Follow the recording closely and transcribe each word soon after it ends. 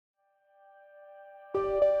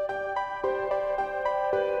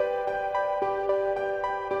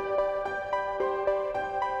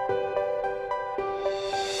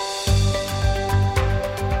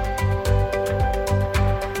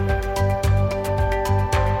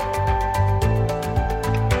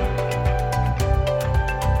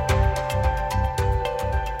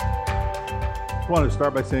want to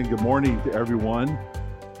start by saying good morning to everyone.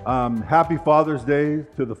 Happy Father's Day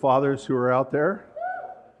to the fathers who are out there.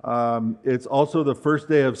 It's also the first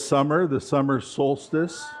day of summer, the summer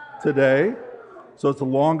solstice today. So it's the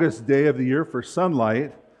longest day of the year for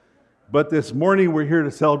sunlight. But this morning we're here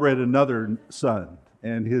to celebrate another son,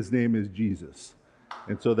 and his name is Jesus.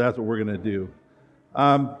 And so that's what we're going to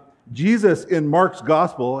do. Jesus in Mark's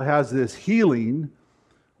gospel has this healing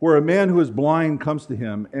where a man who is blind comes to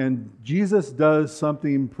him, and Jesus does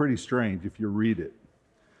something pretty strange if you read it.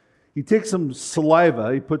 He takes some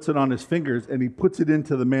saliva, he puts it on his fingers, and he puts it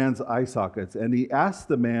into the man's eye sockets, and he asks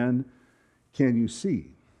the man, "Can you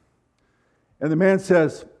see?" And the man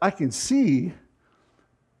says, "I can see,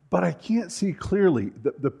 but I can't see clearly.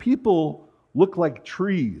 The people look like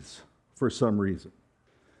trees for some reason."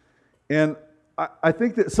 And I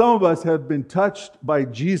think that some of us have been touched by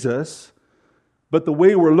Jesus, but the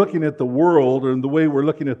way we're looking at the world and the way we're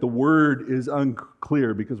looking at the Word is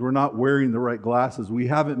unclear because we're not wearing the right glasses. We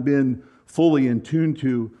haven't been fully in tune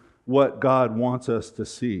to what God wants us to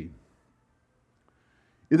see.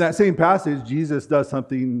 In that same passage, Jesus does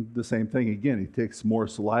the same thing again. He takes more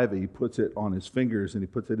saliva, he puts it on his fingers, and he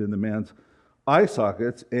puts it in the man's eye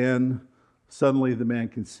sockets, and suddenly the man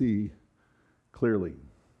can see clearly.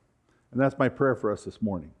 And that's my prayer for us this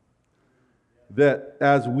morning. That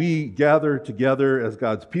as we gather together as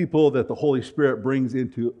God's people, that the Holy Spirit brings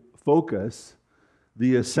into focus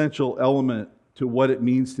the essential element to what it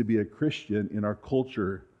means to be a Christian in our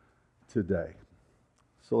culture today.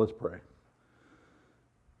 So let's pray.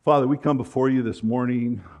 Father, we come before you this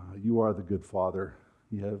morning. You are the good Father.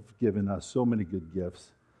 You have given us so many good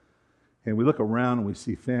gifts. And we look around and we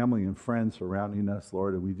see family and friends surrounding us,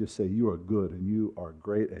 Lord, and we just say, you are good and you are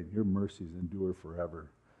great and your mercies endure forever.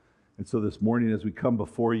 And so this morning as we come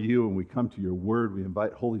before you and we come to your word, we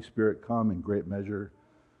invite Holy Spirit, come in great measure.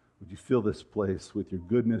 Would you fill this place with your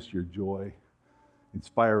goodness, your joy.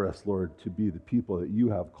 Inspire us, Lord, to be the people that you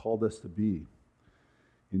have called us to be.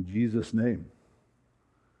 In Jesus' name,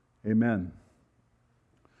 amen.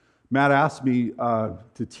 Matt asked me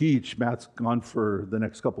to teach. Matt's gone for the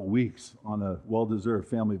next couple weeks on a well-deserved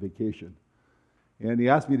family vacation. And he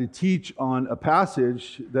asked me to teach on a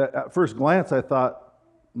passage that at first glance I thought,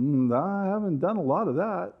 I haven't done a lot of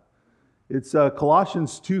that. It's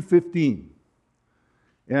Colossians 2:15.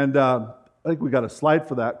 And I think we got a slide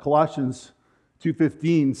for that. Colossians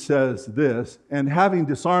 2:15 says this, "And having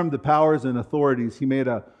disarmed the powers and authorities, he made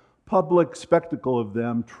a public spectacle of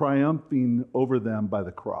them, triumphing over them by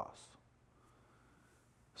the cross."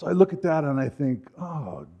 So I look at that and I think,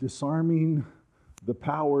 disarming the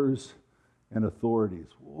powers and authorities.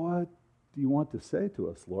 What do you want to say to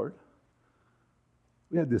us, Lord?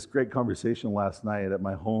 We had this great conversation last night at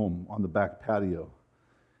my home on the back patio.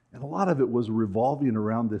 And a lot of it was revolving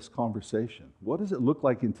around this conversation. What does it look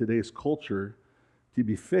like in today's culture to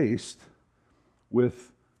be faced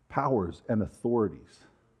with powers and authorities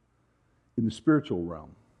in the spiritual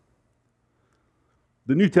realm?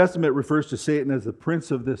 The New Testament refers to Satan as the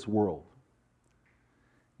prince of this world.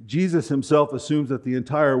 Jesus himself assumes that the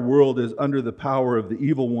entire world is under the power of the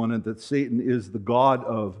evil one and that Satan is the god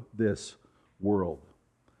of this world.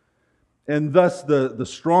 And thus the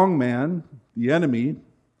strong man, the enemy,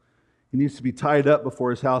 he needs to be tied up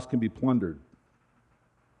before his house can be plundered.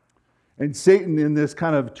 And Satan, in this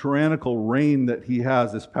kind of tyrannical reign that he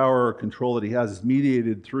has, this power or control that he has, is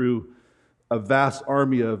mediated through a vast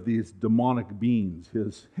army of these demonic beings,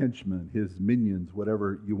 his henchmen, his minions,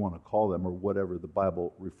 whatever you want to call them, or whatever the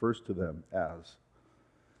Bible refers to them as.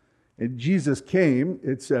 And Jesus came,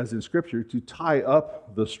 it says in Scripture, to tie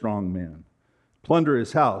up the strong man, plunder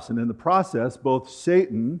his house. And in the process, both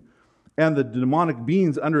Satan and the demonic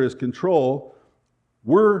beings under his control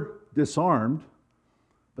were disarmed,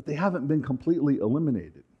 but they haven't been completely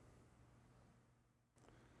eliminated.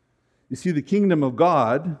 You see, the kingdom of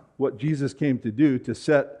God, what Jesus came to do to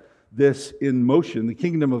set this in motion, the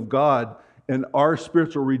kingdom of God and our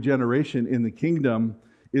spiritual regeneration in the kingdom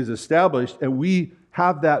is established, and we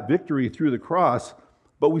have that victory through the cross,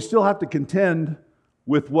 but we still have to contend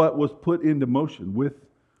with what was put into motion,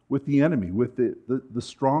 with the enemy, with the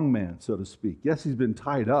strong man, so to speak. Yes, he's been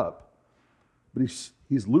tied up, but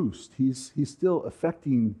he's loosed. He's still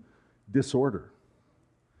affecting disorder.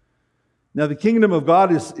 Now, the kingdom of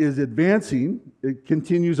God is advancing. It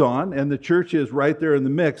continues on, and the church is right there in the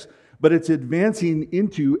mix, but it's advancing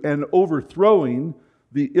into and overthrowing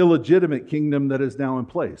the illegitimate kingdom that is now in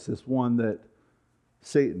place, this one that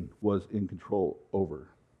Satan was in control over.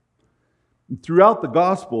 Throughout the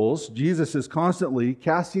Gospels, Jesus is constantly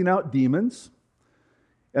casting out demons,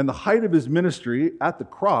 and the height of his ministry at the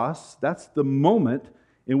cross, that's the moment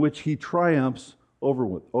in which he triumphs over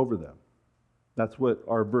them. That's what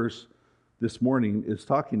our verse this morning is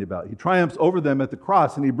talking about. He triumphs over them at the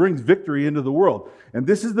cross, and he brings victory into the world. And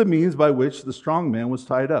this is the means by which the strong man was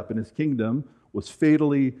tied up, and his kingdom was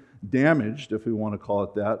fatally damaged, if we want to call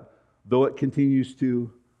it that, though it continues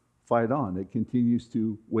to fight on. It continues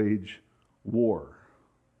to wage war.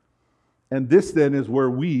 And this then is where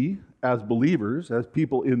we, as believers, as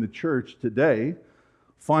people in the church today,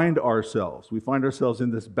 find ourselves. We find ourselves in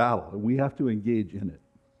this battle, and we have to engage in it.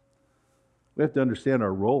 We have to understand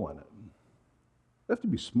our role in it. We have to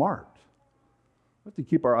be smart. We have to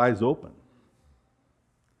keep our eyes open.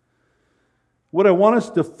 What I want us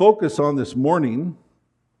to focus on this morning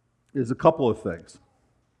is a couple of things.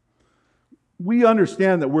 We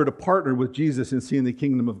understand that we're to partner with Jesus in seeing the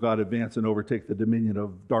kingdom of God advance and overtake the dominion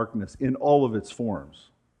of darkness in all of its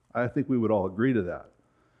forms. I think we would all agree to that.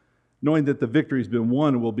 Knowing that the victory's been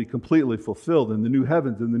won and will be completely fulfilled in the new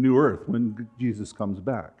heavens and the new earth when Jesus comes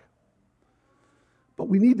back. But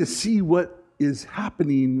we need to see what is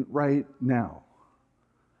happening right now.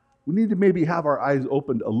 We need to maybe have our eyes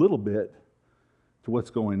opened a little bit to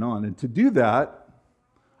what's going on. And to do that,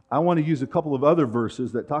 I want to use a couple of other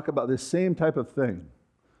verses that talk about this same type of thing.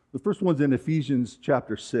 The first one's in Ephesians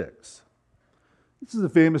chapter 6. This is a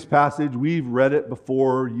famous passage. We've read it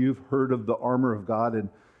before. You've heard of the armor of God. And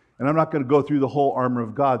I'm not going to go through the whole armor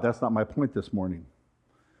of God. That's not my point this morning.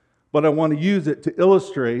 But I want to use it to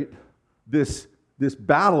illustrate this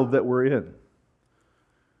battle that we're in.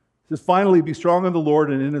 It says, finally, be strong in the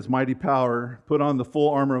Lord and in his mighty power. Put on the full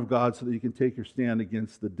armor of God so that you can take your stand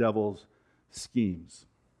against the devil's schemes.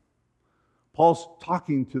 Paul's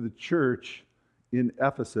talking to the church in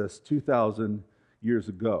Ephesus 2,000 years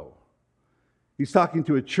ago. He's talking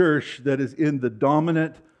to a church that is in the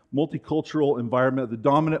dominant multicultural environment, the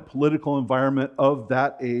dominant political environment of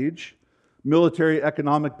that age, military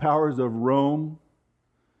economic powers of Rome,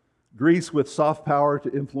 Greece with soft power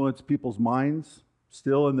to influence people's minds,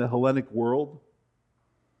 still in the Hellenic world.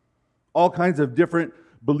 All kinds of different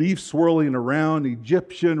beliefs swirling around.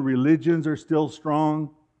 Egyptian religions are still strong.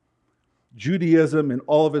 Judaism in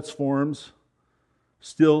all of its forms,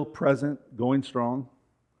 still present, going strong.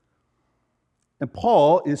 And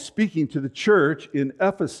Paul is speaking to the church in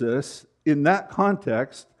Ephesus in that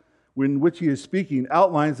context, in which he is speaking,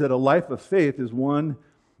 outlines that a life of faith is one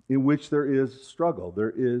in which there is struggle,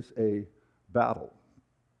 there is a battle,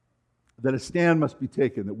 that a stand must be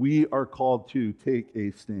taken, that we are called to take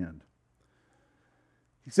a stand.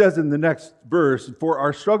 He says in the next verse, for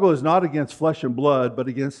our struggle is not against flesh and blood, but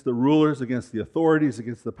against the rulers, against the authorities,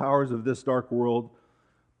 against the powers of this dark world,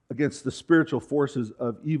 against the spiritual forces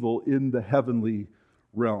of evil in the heavenly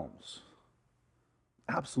realms.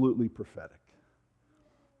 Absolutely prophetic.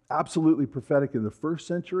 Absolutely prophetic in the first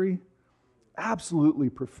century, absolutely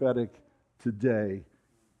prophetic today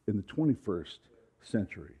in the 21st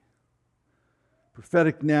century.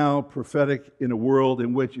 Prophetic now, prophetic in a world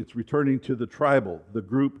in which it's returning to the tribal, the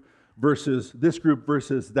group versus this group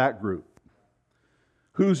versus that group.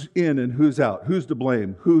 Who's in and who's out? Who's to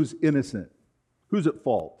blame? Who's innocent? Who's at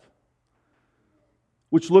fault?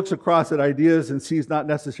 Which looks across at ideas and sees not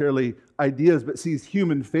necessarily ideas, but sees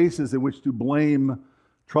human faces in which to blame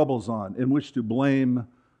troubles on, in which to blame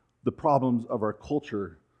the problems of our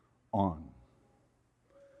culture on.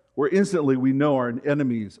 Where instantly we know our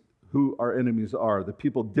enemies, who our enemies are, the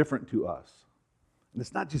people different to us. And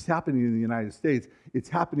it's not just happening in the United States, it's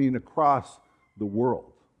happening across the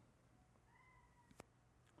world.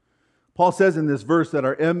 Paul says in this verse that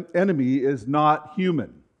our enemy is not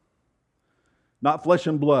human, not flesh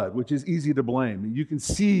and blood, which is easy to blame. You can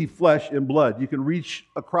see flesh and blood. You can reach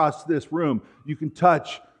across this room. You can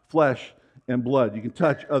touch flesh and blood. You can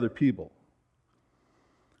touch other people.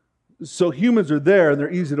 So humans are there and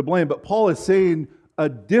they're easy to blame, but Paul is saying a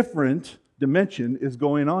different dimension is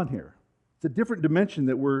going on here. It's a different dimension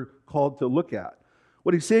that we're called to look at.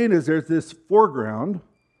 What he's saying is there's this foreground,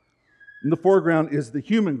 and the foreground is the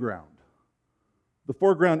human ground. The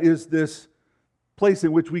foreground is this place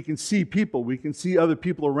in which we can see people. We can see other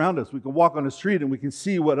people around us. We can walk on the street and we can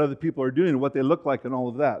see what other people are doing and what they look like and all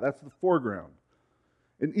of that. That's the foreground.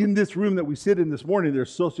 And in this room that we sit in this morning,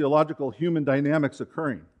 there's sociological human dynamics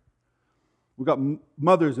occurring. We've got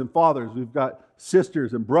mothers and fathers. We've got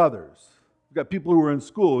sisters and brothers. We've got people who are in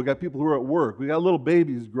school. We've got people who are at work. We've got little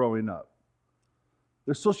babies growing up.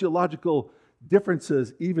 There's sociological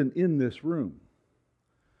differences even in this room.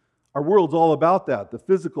 Our world's all about that, the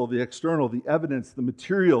physical, the external, the evidence, the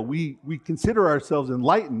material. We consider ourselves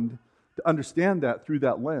enlightened to understand that through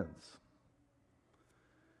that lens.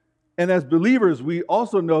 And as believers, we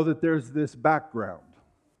also know that there's this background.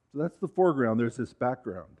 So that's the foreground. There's this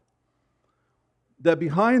background. that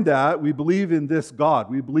behind that, we believe in this God.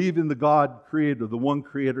 We believe in the God creator, the one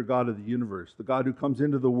creator God of the universe, the God who comes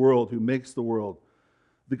into the world, who makes the world,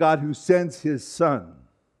 the God who sends his Son,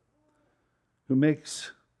 who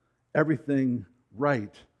makes everything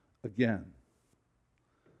right again.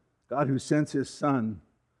 God who sends his Son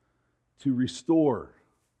to restore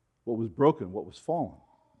what was broken, what was fallen.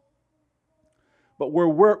 But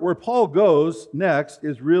where Paul goes next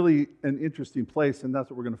is really an interesting place, and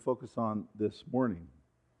that's what we're going to focus on this morning.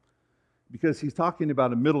 Because he's talking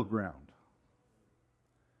about a middle ground.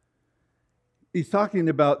 He's talking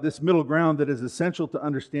about this middle ground that is essential to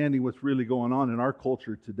understanding what's really going on in our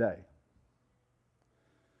culture today.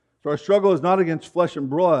 So our struggle is not against flesh and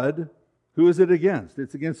blood. Who is it against?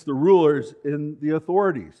 It's against the rulers and the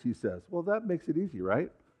authorities, he says. Well, that makes it easy,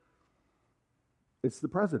 right? It's the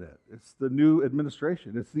president. It's the new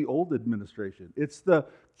administration. It's the old administration. It's the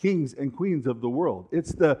kings and queens of the world.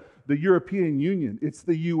 It's the European Union. It's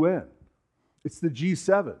the UN. It's the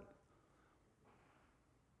G7.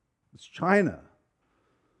 It's China.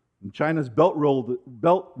 And China's Belt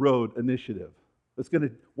Road Initiative. It's going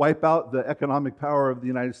to wipe out the economic power of the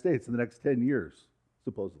United States in the next 10 years,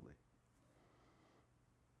 supposedly.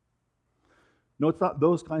 No, it's not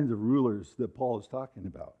those kinds of rulers that Paul is talking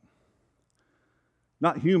about.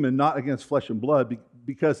 Not human, not against flesh and blood,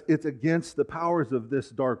 because it's against the powers of this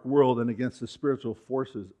dark world and against the spiritual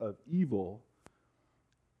forces of evil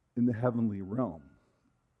in the heavenly realm.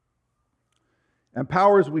 And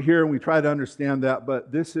powers we hear and we try to understand that,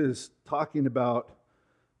 but this is talking about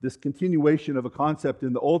this continuation of a concept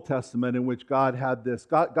in the Old Testament in which God had this.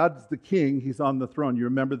 God's the king, he's on the throne. You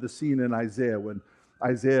remember the scene in Isaiah when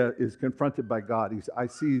Isaiah is confronted by God. I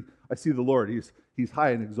see the Lord. He's high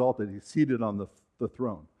and exalted. He's seated on the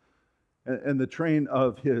throne. And the train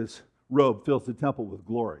of his robe fills the temple with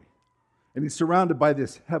glory. And he's surrounded by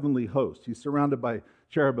this heavenly host. He's surrounded by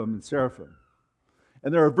cherubim and seraphim.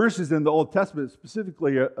 And there are verses in the Old Testament,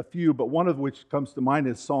 specifically a few, but one of which comes to mind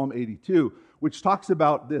is Psalm 82, which talks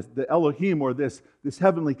about the Elohim, or this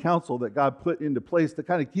heavenly council that God put into place to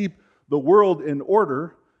kind of keep the world in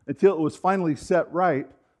order until it was finally set right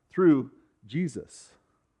through Jesus.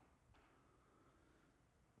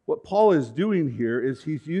 What Paul is doing here is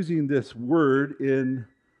he's using this word in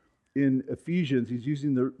Ephesians. He's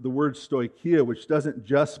using the word stoicheia, which doesn't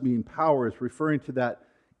just mean power. It's referring to that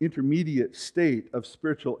intermediate state of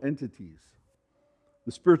spiritual entities,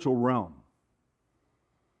 the spiritual realm,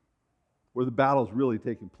 where the battle's really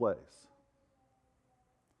taking place.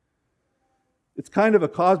 It's kind of a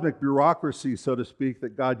cosmic bureaucracy, so to speak,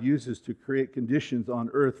 that God uses to create conditions on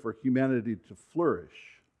earth for humanity to flourish.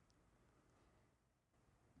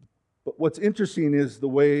 But what's interesting is the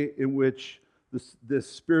way in which this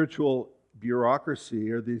spiritual bureaucracy,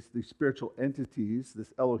 or these spiritual entities,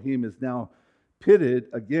 this Elohim, is now pitted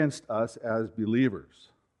against us as believers.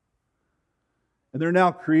 And they're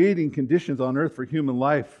now creating conditions on earth for human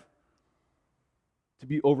life to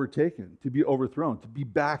be overtaken, to be overthrown, to be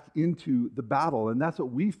back into the battle. And that's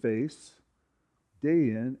what we face day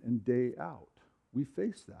in and day out. We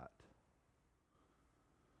face that.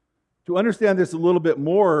 To understand this a little bit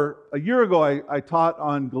more, a year ago I taught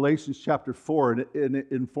on Galatians chapter 4, and it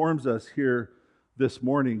informs us here this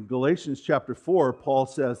morning. Galatians chapter 4, Paul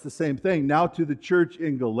says the same thing. Now to the church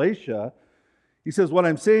in Galatia, he says, what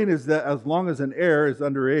I'm saying is that as long as an heir is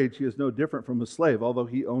underage, he is no different from a slave, although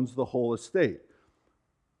he owns the whole estate.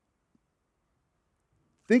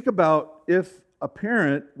 Think about if a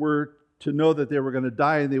parent were to know that they were going to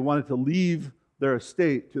die and they wanted to leave their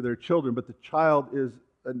estate to their children, but the child is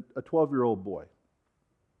a 12-year-old boy.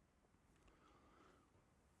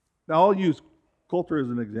 Now, I'll use Coulter as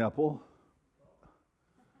an example.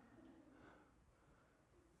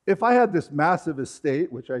 If I had this massive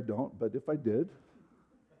estate, which I don't, but if I did,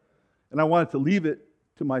 and I wanted to leave it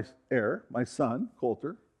to my heir, my son,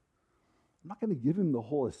 Coulter, I'm not going to give him the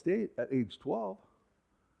whole estate at age 12.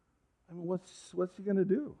 I mean, what's he going to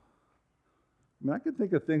do? I mean, I could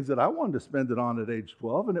think of things that I wanted to spend it on at age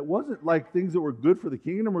 12, and it wasn't like things that were good for the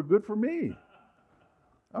kingdom were good for me.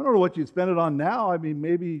 I don't know what you'd spend it on now. I mean,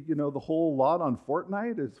 maybe, the whole lot on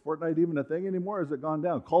Fortnite. Is Fortnite even a thing anymore? Has it gone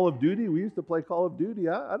down? Call of Duty, we used to play Call of Duty.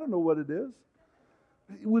 I don't know what it is.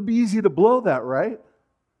 It would be easy to blow that, right?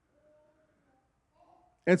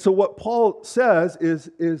 And so what Paul says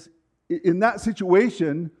is in that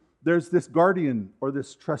situation, there's this guardian or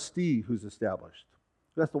this trustee who's established.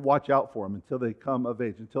 Who has to watch out for them until they come of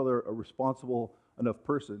age, until they're a responsible enough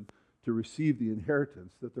person to receive the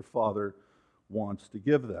inheritance that their father wants to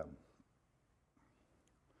give them.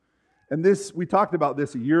 And this, we talked about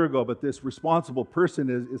this a year ago, but this responsible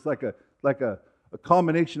person is like a a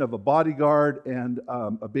combination of a bodyguard and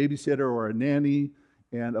a babysitter or a nanny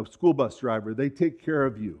and a school bus driver. They take care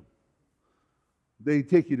of you. They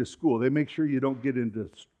take you to school. They make sure you don't get into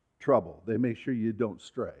trouble. They make sure you don't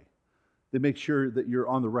stray. They make sure that you're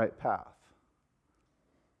on the right path.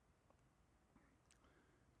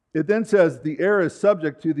 It then says the heir is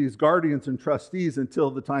subject to these guardians and trustees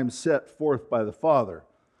until the time set forth by the Father.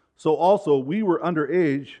 So also we were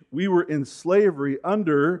underage, we were in slavery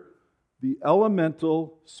under the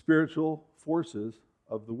elemental spiritual forces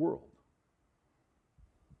of the world.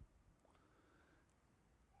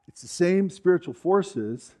 It's the same spiritual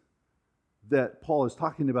forces that Paul is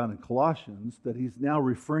talking about in Colossians that he's now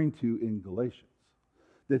referring to in Galatians,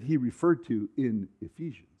 that he referred to in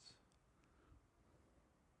Ephesians.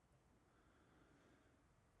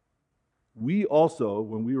 We also,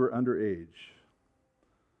 when we were underage,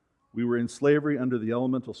 we were in slavery under the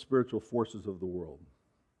elemental spiritual forces of the world.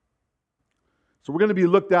 So we're going to be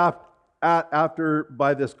looked after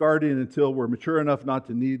by this guardian until we're mature enough not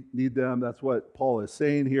to need them. That's what Paul is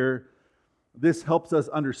saying here. This helps us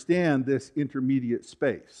understand this intermediate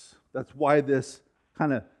space. That's why this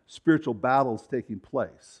kind of spiritual battle is taking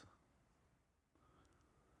place.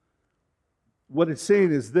 What it's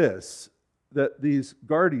saying is this, that these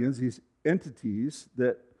guardians, these entities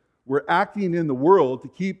that were acting in the world to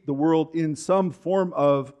keep the world in some form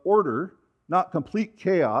of order, not complete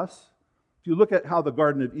chaos. If you look at how the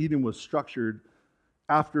Garden of Eden was structured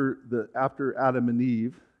after Adam and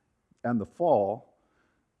Eve and the fall,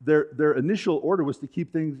 their initial order was to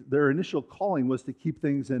keep things, their initial calling was to keep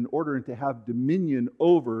things in order and to have dominion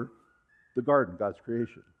over the garden, God's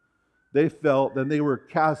creation. They fell, then they were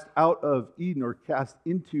cast out of Eden or cast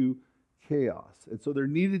into chaos. And so there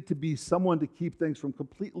needed to be someone to keep things from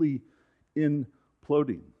completely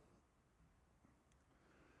imploding.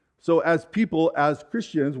 So as people, as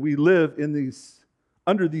Christians, we live in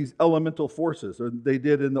under these elemental forces, or they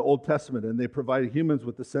did in the Old Testament, and they provided humans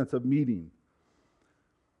with a sense of meaning.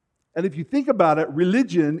 And if you think about it,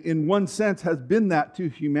 religion, in one sense, has been that to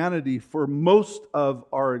humanity for most of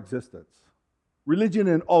our existence. Religion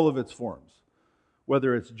in all of its forms,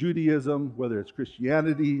 whether it's Judaism, whether it's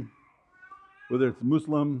Christianity, whether it's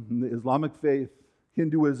Muslim, the Islamic faith,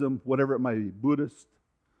 Hinduism, whatever it might be, Buddhist,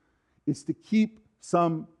 it's to keep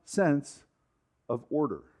some sense of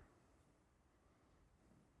order.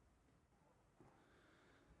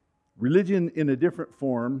 Religion in a different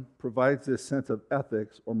form provides this sense of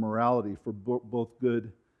ethics or morality for both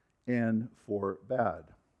good and for bad.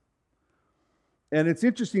 And it's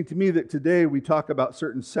interesting to me that today we talk about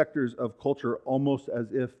certain sectors of culture almost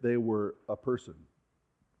as if they were a person.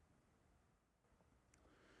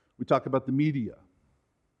 We talk about the media.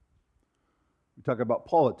 We talk about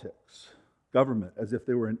politics, government, as if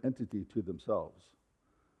they were an entity to themselves.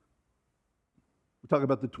 We talk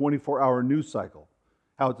about the 24-hour news cycle,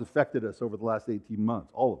 how it's affected us over the last 18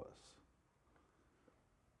 months, all of us.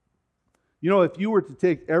 You know, if you were to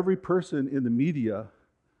take every person in the media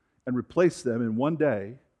and replace them in one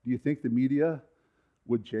day, do you think the media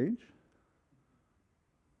would change?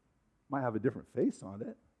 Might have a different face on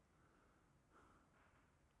it.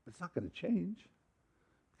 But it's not going to change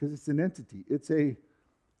because it's an entity. It's a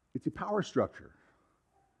power structure.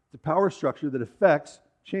 It's a power structure that affects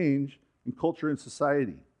change in culture and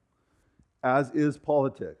society, as is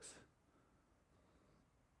politics.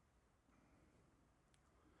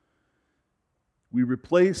 We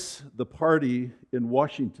replace the party in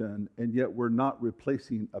Washington, and yet we're not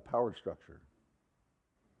replacing a power structure.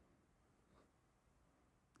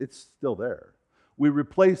 It's still there. We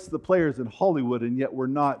replace the players in Hollywood, and yet we're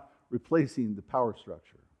not replacing the power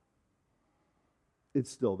structure.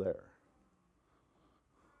 It's still there.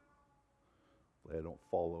 Hopefully I don't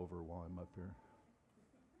fall over while I'm up here.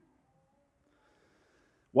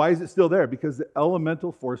 Why is it still there? Because the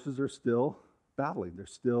elemental forces are still battling. They're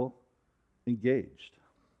still engaged.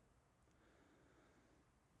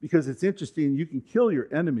 Because it's interesting, you can kill your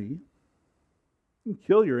enemy. You can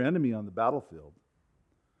kill your enemy on the battlefield.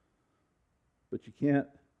 But you can't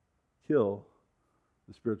kill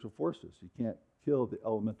the spiritual forces. You can't kill the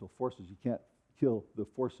elemental forces. You can't kill the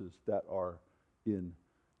forces that are in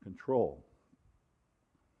control.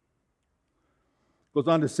 Goes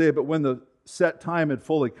on to say, but when the set time had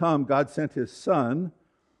fully come, God sent his Son,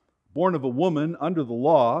 born of a woman under the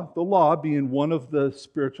law being one of the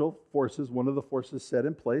spiritual forces, one of the forces set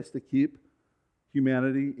in place to keep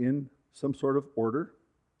humanity in some sort of order.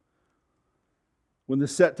 When the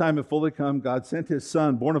set time had fully come, God sent his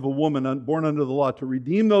Son, born of a woman, born under the law, to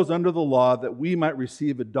redeem those under the law, that we might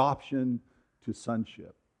receive adoption to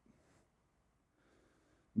sonship.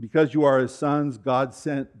 Because you are his sons, God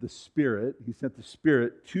sent the Spirit. He sent the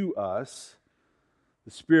Spirit to us,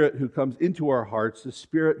 the Spirit who comes into our hearts, the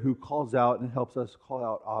Spirit who calls out and helps us call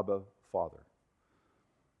out, Abba, Father.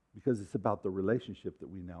 Because it's about the relationship that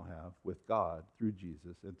we now have with God through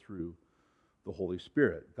Jesus and through the Holy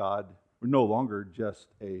Spirit. God, we're no longer just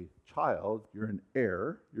a child. You're an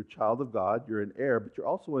heir. You're a child of God. You're an heir, but you're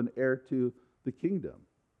also an heir to the kingdom.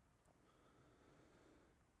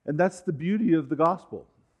 And that's the beauty of the gospel.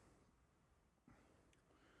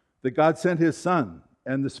 That God sent his Son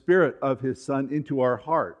and the Spirit of his Son into our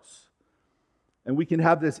hearts. And we can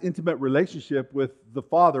have this intimate relationship with the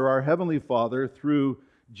Father, our Heavenly Father, through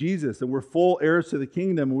Jesus. And we're full heirs to the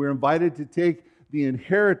kingdom. We're invited to take the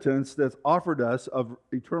inheritance that's offered us of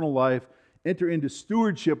eternal life, enter into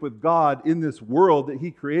stewardship with God in this world that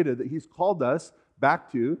he created, that he's called us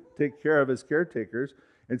back to, take care of as caretakers,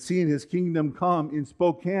 and seeing his kingdom come in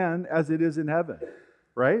Spokane as it is in heaven.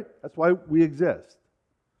 Right? That's why we exist.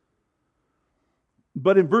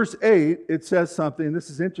 But in verse 8, it says something, this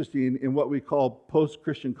is interesting, in what we call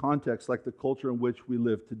post-Christian context, like the culture in which we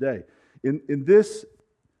live today. In this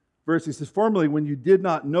verse, he says, formerly, when you did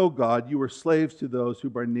not know God, you were slaves to those who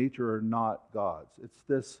by nature are not gods. It's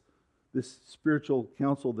this spiritual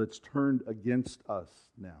counsel that's turned against us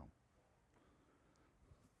now.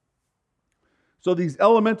 So these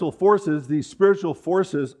elemental forces, these spiritual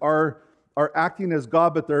forces are acting as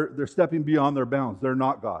God, but they're stepping beyond their bounds. They're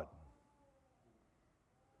not God.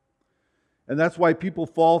 And that's why people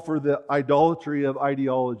fall for the idolatry of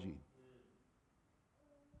ideology.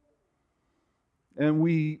 And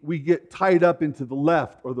we get tied up into the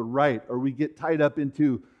left or the right, or we get tied up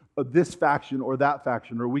into this faction or that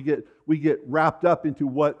faction, or we get wrapped up into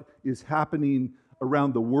what is happening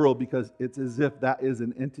around the world because it's as if that is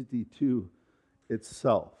an entity to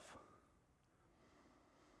itself.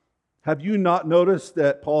 Have you not noticed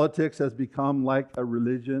that politics has become like a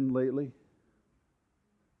religion lately?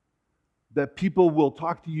 That people will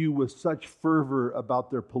talk to you with such fervor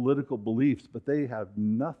about their political beliefs, but they have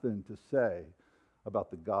nothing to say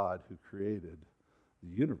about the God who created the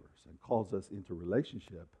universe and calls us into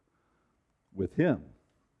relationship with him.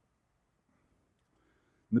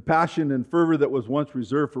 And the passion and fervor that was once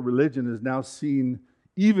reserved for religion is now seen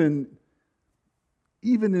even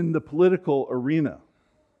in the political arena.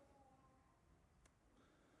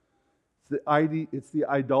 It's the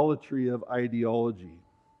idolatry of ideology.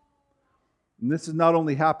 And this is not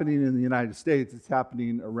only happening in the United States, it's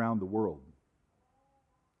happening around the world.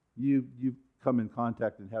 You've come in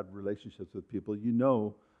contact and had relationships with people. You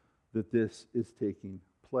know that this is taking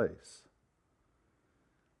place.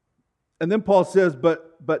 And then Paul says,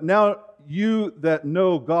 but now you that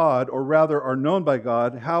know God, or rather are known by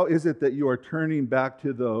God, how is it that you are turning back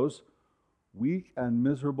to those weak and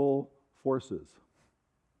miserable forces?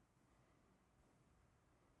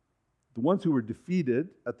 The ones who were defeated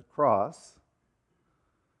at the cross,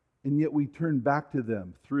 and yet we turn back to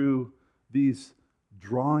them through these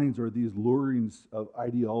drawings or these lurings of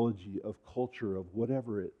ideology, of culture, of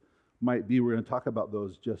whatever it might be. We're going to talk about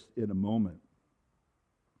those just in a moment.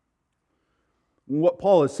 And what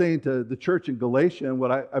Paul is saying to the church in Galatia, and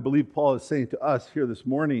what I believe Paul is saying to us here this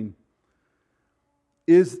morning,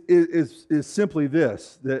 is simply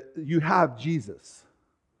this, that you have Jesus.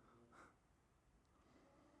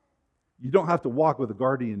 You don't have to walk with a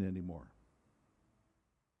guardian anymore.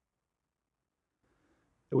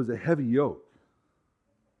 It was a heavy yoke.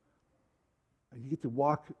 And you get to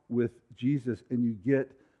walk with Jesus and you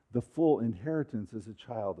get the full inheritance as a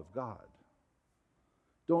child of God.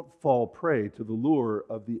 Don't fall prey to the lure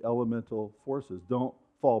of the elemental forces. Don't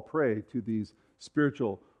fall prey to these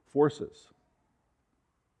spiritual forces.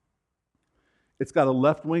 It's got a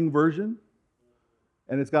left-wing version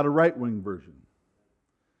and it's got a right-wing version.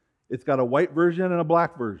 It's got a white version and a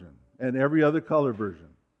black version and every other color version.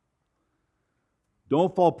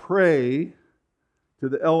 Don't fall prey to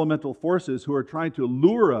the elemental forces who are trying to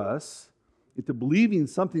lure us into believing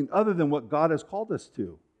something other than what God has called us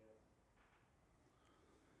to.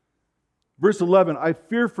 Verse 11, I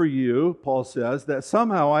fear for you, Paul says, that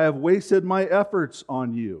somehow I have wasted my efforts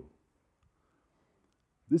on you.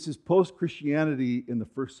 This is post-Christianity in the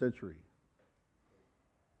first century.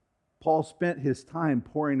 Paul spent his time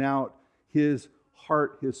pouring out his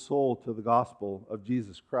heart, his soul to the gospel of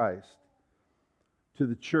Jesus Christ, to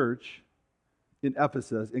the church in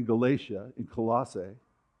Ephesus, in Galatia, in Colossae.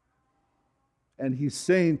 And he's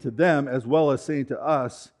saying to them, as well as saying to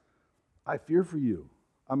us, I fear for you.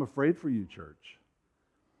 I'm afraid for you, church.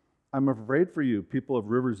 I'm afraid for you, people of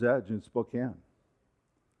River's Edge in Spokane.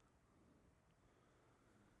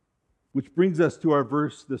 Which brings us to our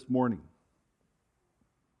verse this morning.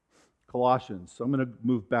 Colossians. So I'm going to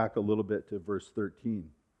move back a little bit to verse 13.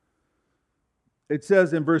 It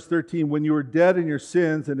says in verse 13, when you were dead in your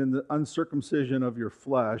sins and in the uncircumcision of your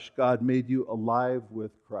flesh, God made you alive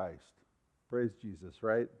with Christ. Praise Jesus,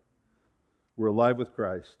 right? We're alive with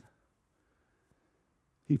Christ.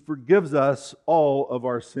 He forgives us all of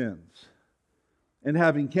our sins. And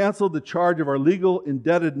having canceled the charge of our legal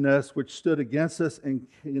indebtedness which stood against us and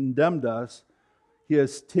condemned us, He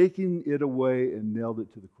has taken it away and nailed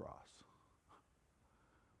it to the cross.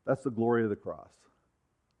 That's the glory of the cross.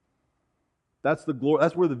 That's the glory.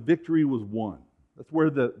 That's where the victory was won. That's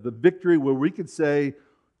where the victory where we could say,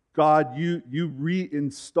 God, you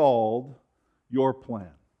reinstalled your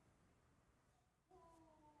plan.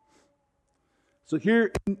 So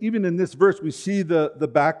here, even in this verse, we see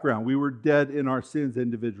the background. We were dead in our sins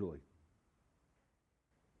individually.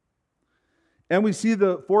 And we see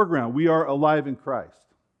the foreground. We are alive in Christ.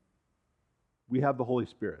 We have the Holy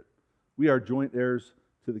Spirit. We are joint heirs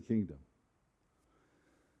to the kingdom.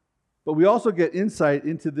 But we also get insight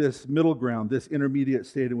into this middle ground, this intermediate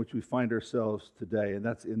state in which we find ourselves today. And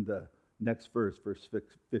that's in the next verse, verse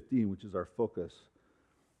 15, which is our focus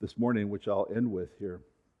this morning, which I'll end with here.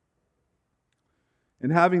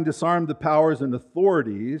 And having disarmed the powers and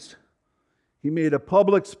authorities, He made a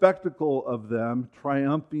public spectacle of them,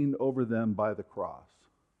 triumphing over them by the cross.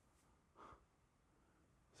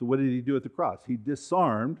 So what did He do at the cross? He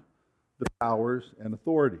disarmed the powers and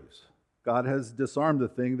authorities. God has disarmed the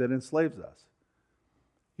thing that enslaves us.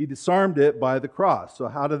 He disarmed it by the cross. So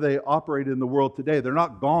how do they operate in the world today? They're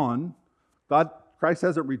not gone. Christ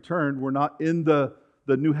hasn't returned. We're not in the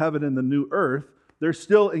new heaven and the new earth. They're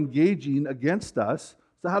still engaging against us.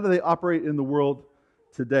 So how do they operate in the world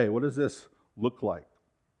today? What does this look like?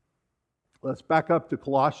 Let's back up to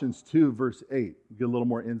Colossians 2, verse 8. Get a little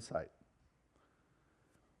more insight.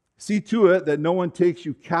 See to it that no one takes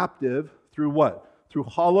you captive through what? Through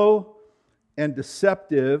hollow and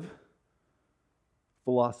deceptive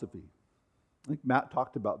philosophy. I think Matt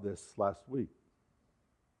talked about this last week.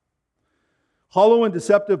 Hollow and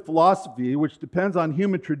deceptive philosophy, which depends on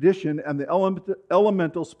human tradition and the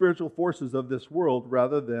elemental spiritual forces of this world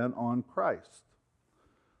rather than on Christ.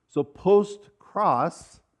 So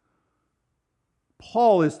post-cross,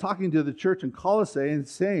 Paul is talking to the church in Colossae and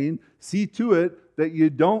saying, see to it that you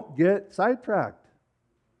don't get sidetracked.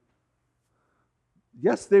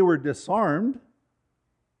 Yes, they were disarmed.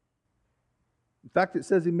 In fact, it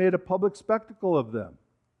says He made a public spectacle of them.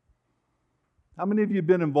 How many of you have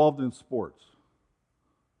been involved in sports?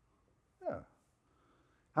 Yeah.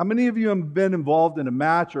 How many of you have been involved in a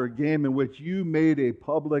match or a game in which you made a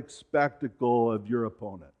public spectacle of your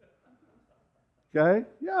opponent? Okay?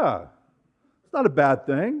 Yeah. It's not a bad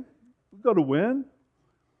thing. We've got to win.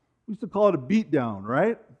 We used to call it a beatdown,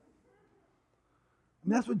 right?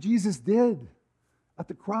 And that's what Jesus did at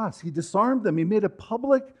the cross. He disarmed them. He made a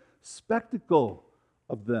public spectacle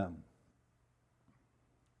of them.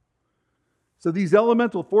 So these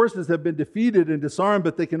elemental forces have been defeated and disarmed,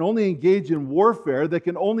 but they can only engage in warfare. They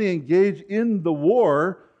can only engage in the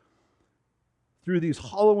war through these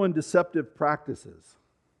hollow and deceptive practices.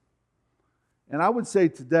 And I would say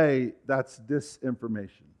today that's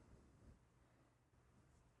disinformation.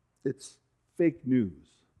 It's fake news.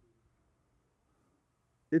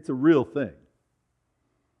 It's a real thing.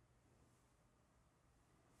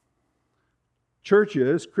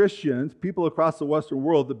 Churches, Christians, people across the Western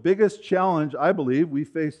world, the biggest challenge I believe we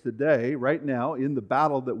face today, right now, in the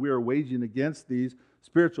battle that we are waging against these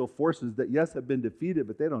spiritual forces that, yes, have been defeated,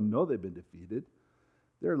 but they don't know they've been defeated.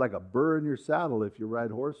 They're like a burr in your saddle if you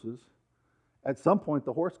ride horses. At some point,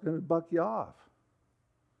 the horse is going to buck you off.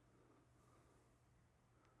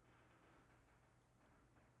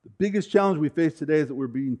 The biggest challenge we face today is that we're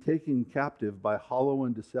being taken captive by hollow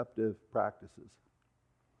and deceptive practices.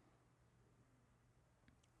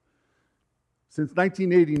 Since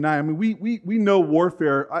 1989, I mean, we know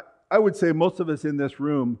warfare. I would say most of us in this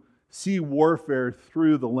room see warfare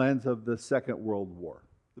through the lens of the Second World War,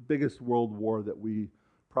 the biggest world war that we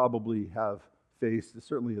probably have faced,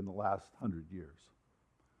 certainly in the last 100 years.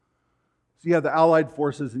 So you had the Allied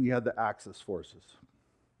forces and you had the Axis forces.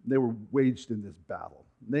 They were waged in this battle.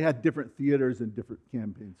 They had different theaters and different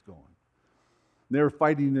campaigns going. They were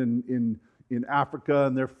fighting in Africa,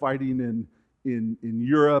 and they're fighting in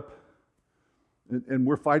Europe. And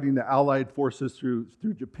we're fighting the Allied forces through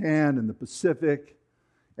Japan and the Pacific.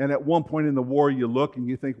 And at one point in the war, you look and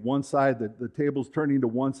you think one side, the table's turning to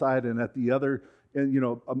one side, and at the other, and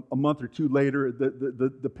a month or two later,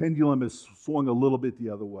 the pendulum is swung a little bit the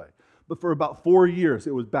other way. But for about 4 years,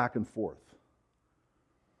 it was back and forth.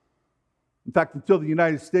 In fact, until the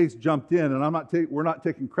United States jumped in, and we're not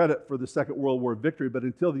taking credit for the Second World War victory, but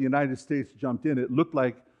until the United States jumped in, it looked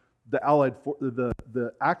like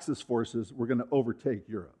the Axis forces were going to overtake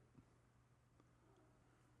Europe.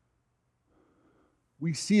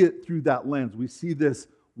 We see it through that lens. We see this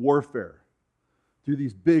warfare through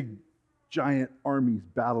these big, giant armies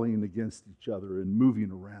battling against each other and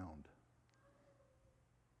moving around.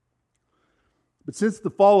 But since the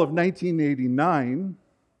fall of 1989,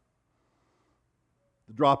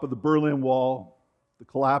 the drop of the Berlin Wall, the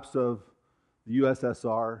collapse of the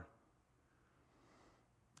USSR,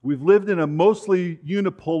 we've lived in a mostly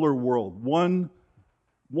unipolar world. One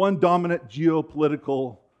dominant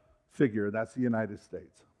geopolitical figure, that's the United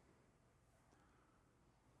States.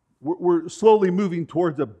 We're slowly moving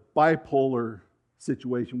towards a bipolar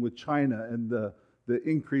situation with China and the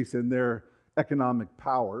increase in their economic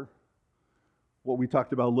power. What we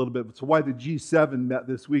talked about a little bit. So why the G7 met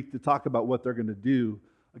this week to talk about what they're going to do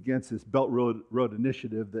against this Belt Road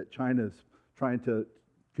Initiative that China's trying to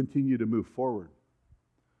continue to move forward.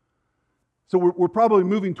 So we're probably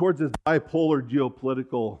moving towards this bipolar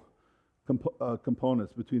geopolitical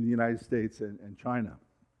components between the United States and China.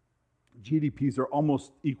 GDPs are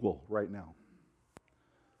almost equal right now.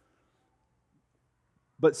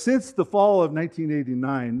 But since the fall of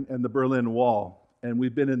 1989 and the Berlin Wall, and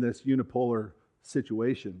we've been in this unipolar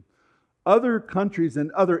situation, other countries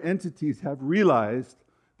and other entities have realized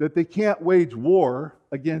that they can't wage war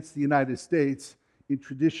against the United States in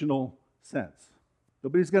traditional sense.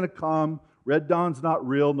 Nobody's going to come. Red Dawn's not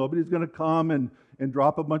real. Nobody's going to come and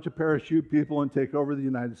drop a bunch of parachute people and take over the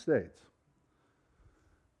United States.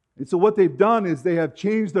 And so what they've done is they have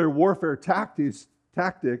changed their warfare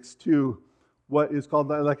tactics to what is called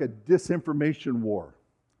like a disinformation war,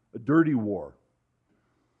 a dirty war.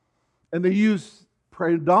 And they use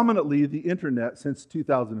predominantly the internet since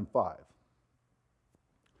 2005.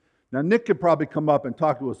 Now, Nick could probably come up and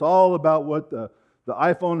talk to us all about what the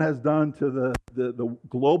iPhone has done to the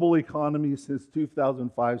global economy since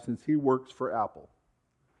 2005, since he works for Apple.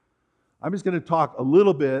 I'm just going to talk a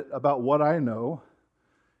little bit about what I know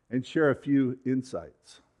and share a few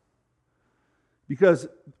insights. Because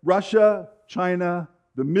Russia, China,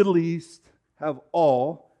 the Middle East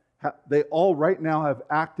they all right now have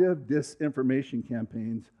active disinformation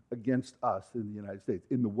campaigns against us in the United States,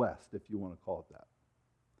 in the West, if you want to call it that.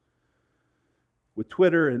 With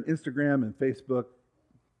Twitter and Instagram and Facebook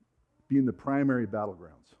being the primary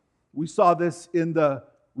battlegrounds. We saw this in the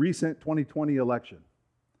recent 2020 election.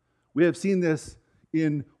 We have seen this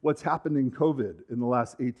in what's happened in COVID in the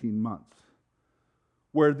last 18 months,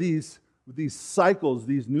 where these cycles,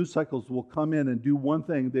 these news cycles will come in and do one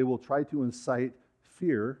thing. They will try to incite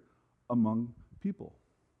fear among people.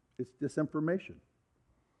 It's disinformation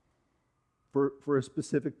for a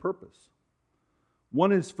specific purpose.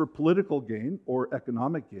 One is for political gain or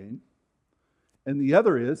economic gain, and the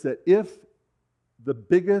other is that if the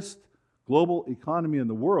biggest global economy in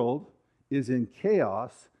the world is in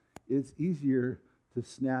chaos, it's easier to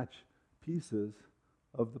snatch pieces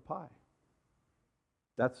of the pie.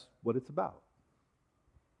 That's what it's about.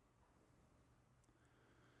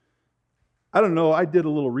 I don't know, I did a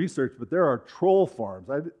little research, but there are troll farms.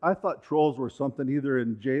 I thought trolls were something either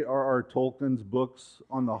in J.R.R. Tolkien's books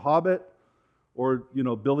on The Hobbit, or,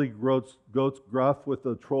 Billy Goat's Gruff with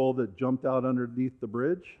the troll that jumped out underneath the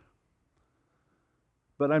bridge.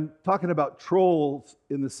 But I'm talking about trolls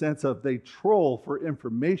in the sense of they troll for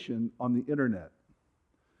information on the internet.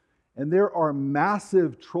 And there are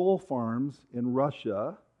massive troll farms in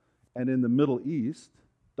Russia and in the Middle East,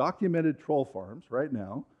 documented troll farms right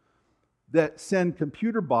now, that send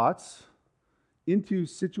computer bots into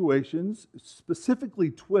situations, specifically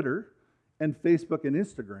Twitter and Facebook and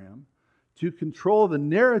Instagram, to control the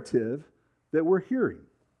narrative that we're hearing.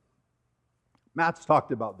 Matt's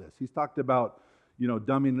talked about this. He's talked about,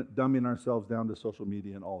 dumbing ourselves down to social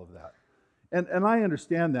media and all of that. And I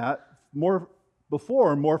understand that more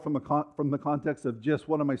from the context of just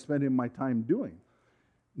what am I spending my time doing.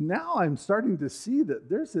 Now I'm starting to see that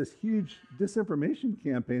there's this huge disinformation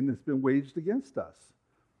campaign that's been waged against us,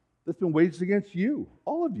 that's been waged against you,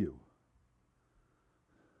 all of you.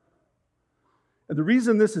 And the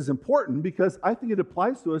reason this is important, because I think it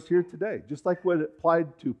applies to us here today, just like what it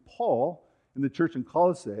applied to Paul in the church in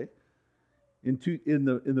Colossae in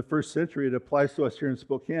the first century. It applies to us here in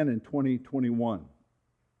Spokane in 2021.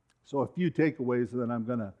 So a few takeaways, and then I'm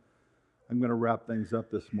gonna wrap things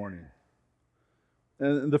up this morning.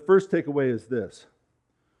 And the first takeaway is this: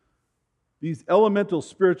 these elemental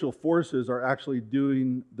spiritual forces are actually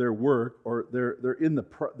doing their work, or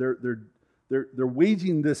They're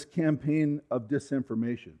waging this campaign of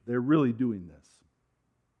disinformation. They're really doing this.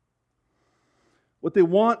 What they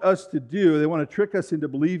want us to do, they want to trick us into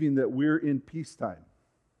believing that we're in peacetime,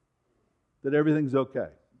 that everything's okay,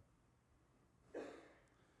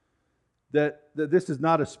 that this is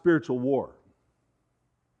not a spiritual war.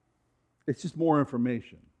 It's just more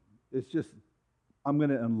information. It's just, I'm going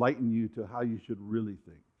to enlighten you to how you should really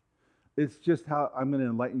think. It's just how I'm going to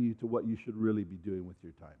enlighten you to what you should really be doing with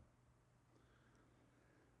your time.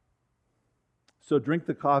 So drink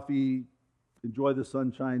the coffee, enjoy the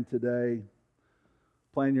sunshine today,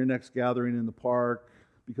 plan your next gathering in the park,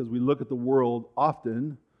 because we look at the world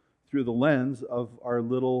often through the lens of our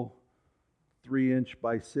little 3-inch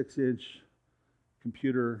by 6-inch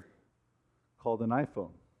computer called an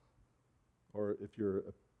iPhone. Or if you're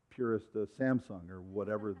a purist, a Samsung, or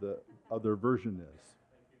whatever the other version is.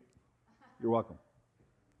 You're welcome.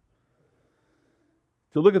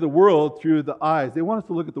 To look at the world through the eyes. They want us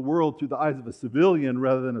to look at the world through the eyes of a civilian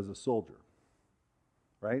rather than as a soldier.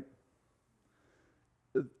 Right?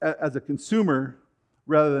 As a consumer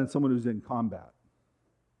rather than someone who's in combat.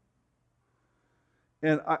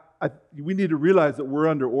 And we need to realize that we're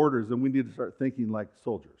under orders and we need to start thinking like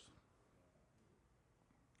soldiers.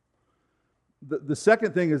 The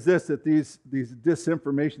second thing is this, that this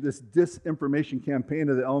disinformation campaign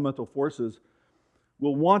of the elemental forces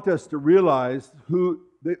will want us to realize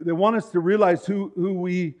they want us to realize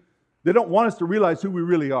they don't want us to realize who we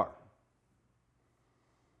really are.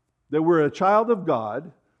 That we're a child of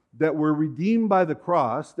God, that we're redeemed by the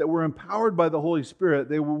cross, that we're empowered by the Holy Spirit,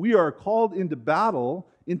 that we are called into battle,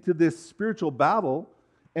 into this spiritual battle,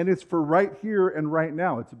 and it's for right here and right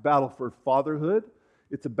now. It's a battle for fatherhood.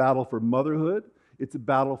 It's a battle for motherhood. It's a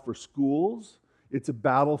battle for schools. It's a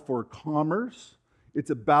battle for commerce. It's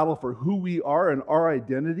a battle for who we are and our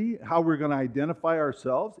identity, how we're going to identify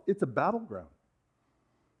ourselves. It's a battleground.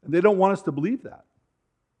 And they don't want us to believe that.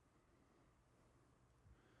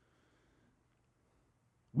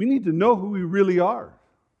 We need to know who we really are.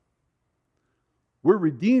 We're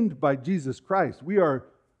redeemed by Jesus Christ. We are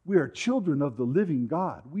children of the living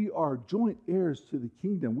God. We are joint heirs to the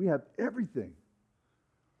kingdom. We have everything.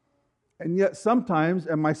 And yet sometimes,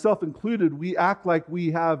 and myself included, we act like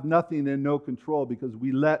we have nothing and no control because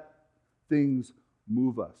we let things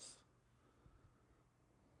move us.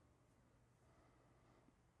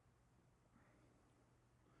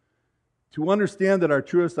 To understand that our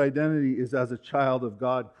truest identity is as a child of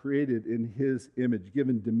God, created in His image,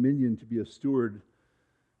 given dominion to be a steward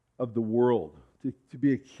of the world, to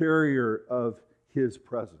be a carrier of His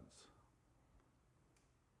presence.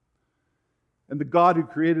 And the God who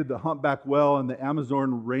created the humpback whale and the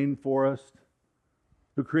Amazon rainforest,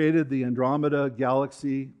 who created the Andromeda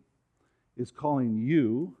galaxy, is calling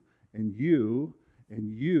you and you and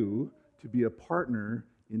you to be a partner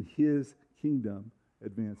in His kingdom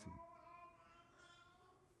advancing.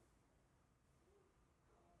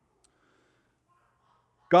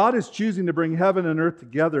 God is choosing to bring heaven and earth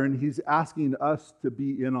together, and He's asking us to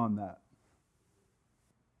be in on that.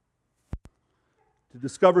 To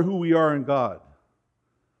discover who we are in God.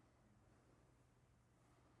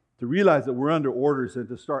 To realize that we're under orders and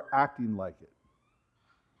to start acting like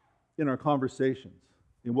it. In our conversations,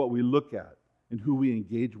 in what we look at, in who we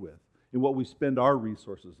engage with, in what we spend our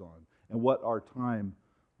resources on, and what our time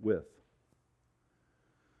with.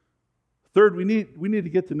 Third, we need to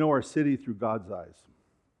get to know our city through God's eyes.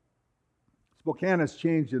 Spokane has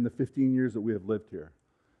changed in the 15 years that we have lived here.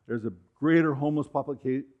 There's a greater homeless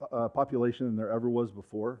population than there ever was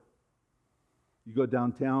before. You go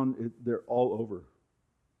downtown, they're all over.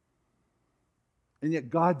 And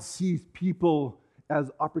yet God sees people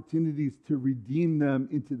as opportunities to redeem them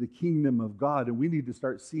into the kingdom of God. And we need to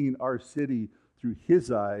start seeing our city through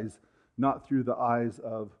His eyes, not through the eyes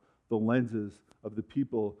of the lenses of the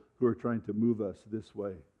people who are trying to move us this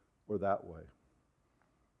way or that way.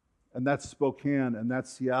 And that's Spokane, and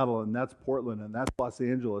that's Seattle, and that's Portland, and that's Los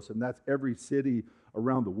Angeles, and that's every city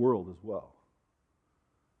around the world as well.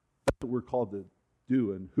 That's what we're called to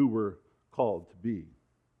do and who we're called to be.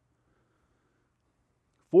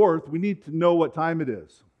 Fourth, we need to know what time it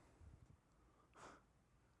is.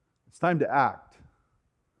 It's time to act.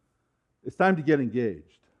 It's time to get engaged.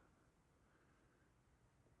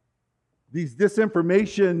 This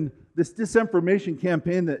disinformation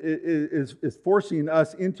campaign that is forcing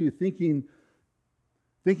us into thinking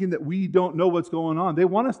that we don't know what's going on. They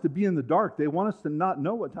want us to be in the dark. They want us to not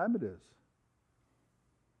know what time it is.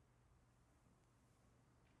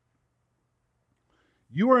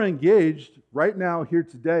 You are engaged right now, here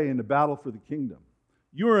today, in a battle for the kingdom.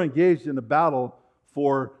 You are engaged in a battle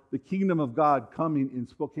for the kingdom of God coming in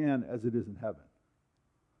Spokane as it is in heaven.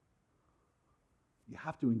 You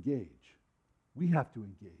have to engage. We have to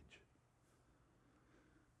engage.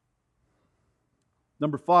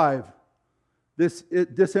 Number 5, this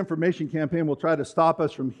disinformation campaign will try to stop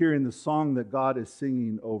us from hearing the song that God is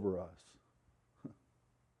singing over us,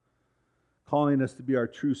 calling us to be our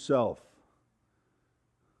true self,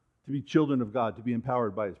 to be children of God, to be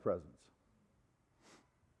empowered by His presence.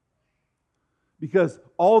 Because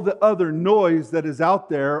all the other noise that is out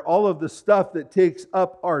there, all of the stuff that takes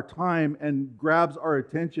up our time and grabs our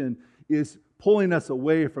attention is pulling us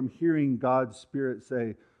away from hearing God's Spirit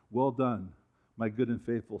say, "Well done, my good and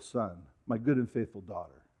faithful son, my good and faithful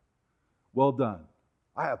daughter. Well done.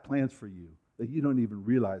 I have plans for you that you don't even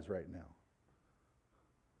realize right now."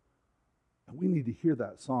 And we need to hear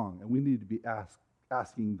that song, and we need to be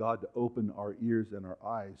asking God to open our ears and our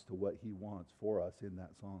eyes to what He wants for us in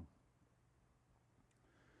that song.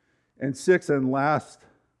 And 6 and last,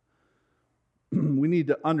 we need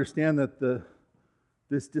to understand that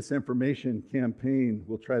this disinformation campaign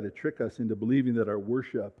will try to trick us into believing that our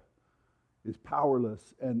worship is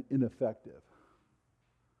powerless and ineffective.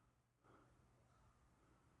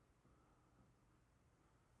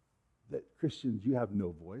 That Christians, you have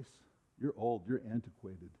no voice. You're old. You're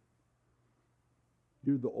antiquated.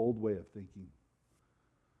 You're the old way of thinking.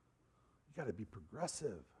 You got to be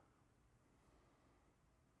progressive.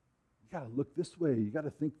 You got to look this way. You got to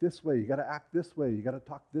think this way. You got to act this way. You got to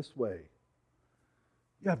talk this way.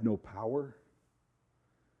 You have no power.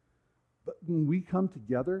 But when we come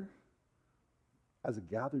together as a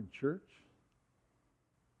gathered church,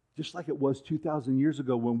 just like it was 2,000 years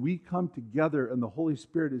ago, when we come together and the Holy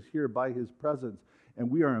Spirit is here by His presence,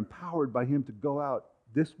 and we are empowered by Him to go out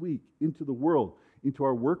this week into the world, into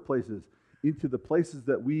our workplaces, into the places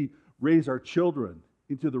that we raise our children,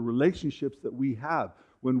 into the relationships that we have.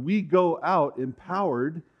 When we go out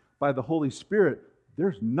empowered by the Holy Spirit,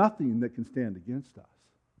 there's nothing that can stand against us.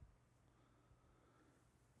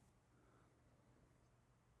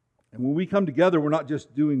 And when we come together, we're not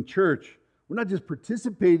just doing church. We're not just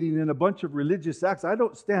participating in a bunch of religious acts. I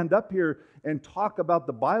don't stand up here and talk about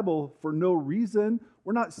the Bible for no reason.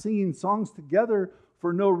 We're not singing songs together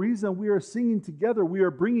for no reason. We are singing together. We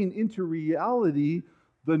are bringing into reality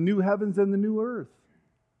the new heavens and the new earth.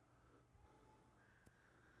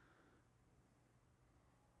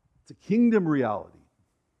 It's a kingdom reality.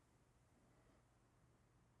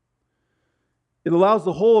 It allows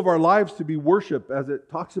the whole of our lives to be worship, as it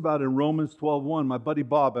talks about in Romans 12:1. My buddy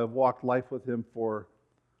Bob, I've walked life with him for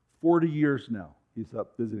 40 years now. He's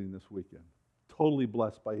up visiting this weekend. Totally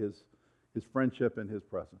blessed by his friendship and his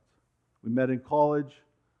presence. We met in college.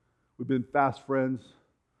 We've been fast friends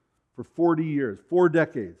for 40 years, 4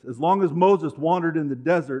 decades. As long as Moses wandered in the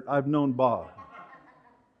desert, I've known Bob.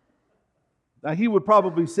 Now, he would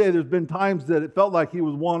probably say there's been times that it felt like he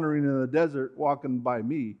was wandering in the desert walking by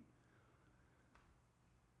me.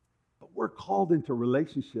 But we're called into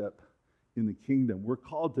relationship in the kingdom. We're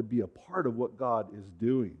called to be a part of what God is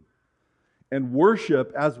doing. And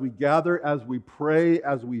worship, as we gather, as we pray,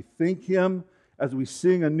 as we thank Him, as we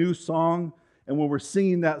sing a new song, and when we're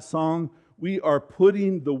singing that song, we are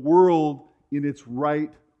putting the world in its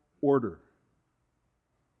right order.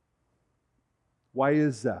 Why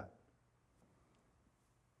is that?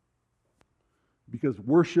 Because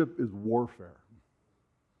worship is warfare.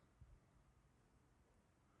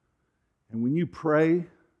 And when you pray,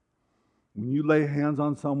 when you lay hands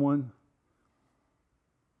on someone,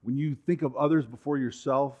 when you think of others before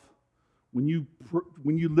yourself, when you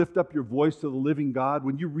lift up your voice to the living God,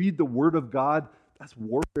 when you read the Word of God, that's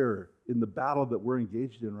warfare in the battle that we're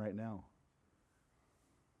engaged in right now.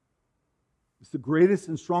 It's the greatest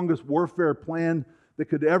and strongest warfare plan that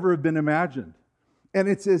could ever have been imagined. And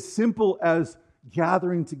it's as simple as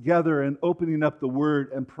gathering together and opening up the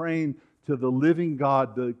Word and praying to the living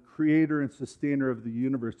God, the creator and sustainer of the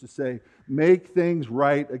universe, to say, make things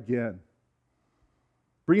right again.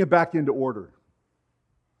 Bring it back into order.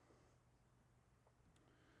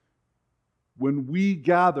 When we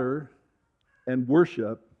gather and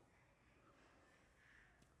worship,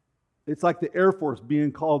 it's like the Air Force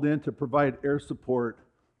being called in to provide air support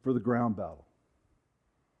for the ground battle.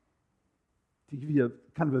 To give you a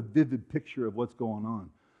kind of a vivid picture of what's going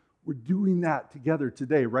on. We're doing that together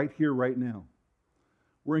today, right here, right now.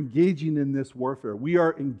 We're engaging in this warfare. We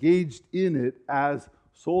are engaged in it as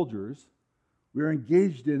soldiers. We are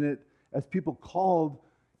engaged in it as people called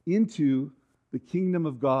into the kingdom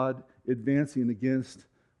of God, advancing against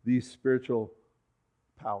these spiritual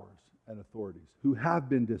powers and authorities who have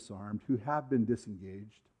been disarmed, who have been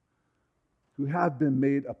disengaged, who have been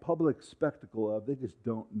made a public spectacle of, they just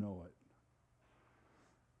don't know it.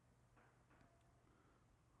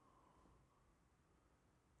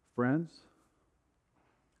 Friends,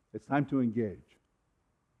 it's time to engage.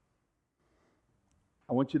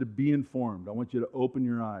 I want you to be informed. I want you to open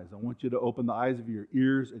your eyes. I want you to open the eyes of your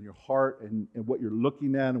ears and your heart and what you're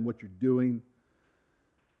looking at and what you're doing.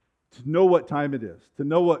 To know what time it is. To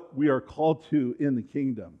know what we are called to in the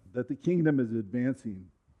kingdom. That the kingdom is advancing.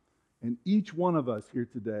 And each one of us here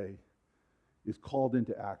today is called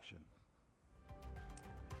into action.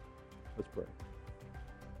 Let's pray.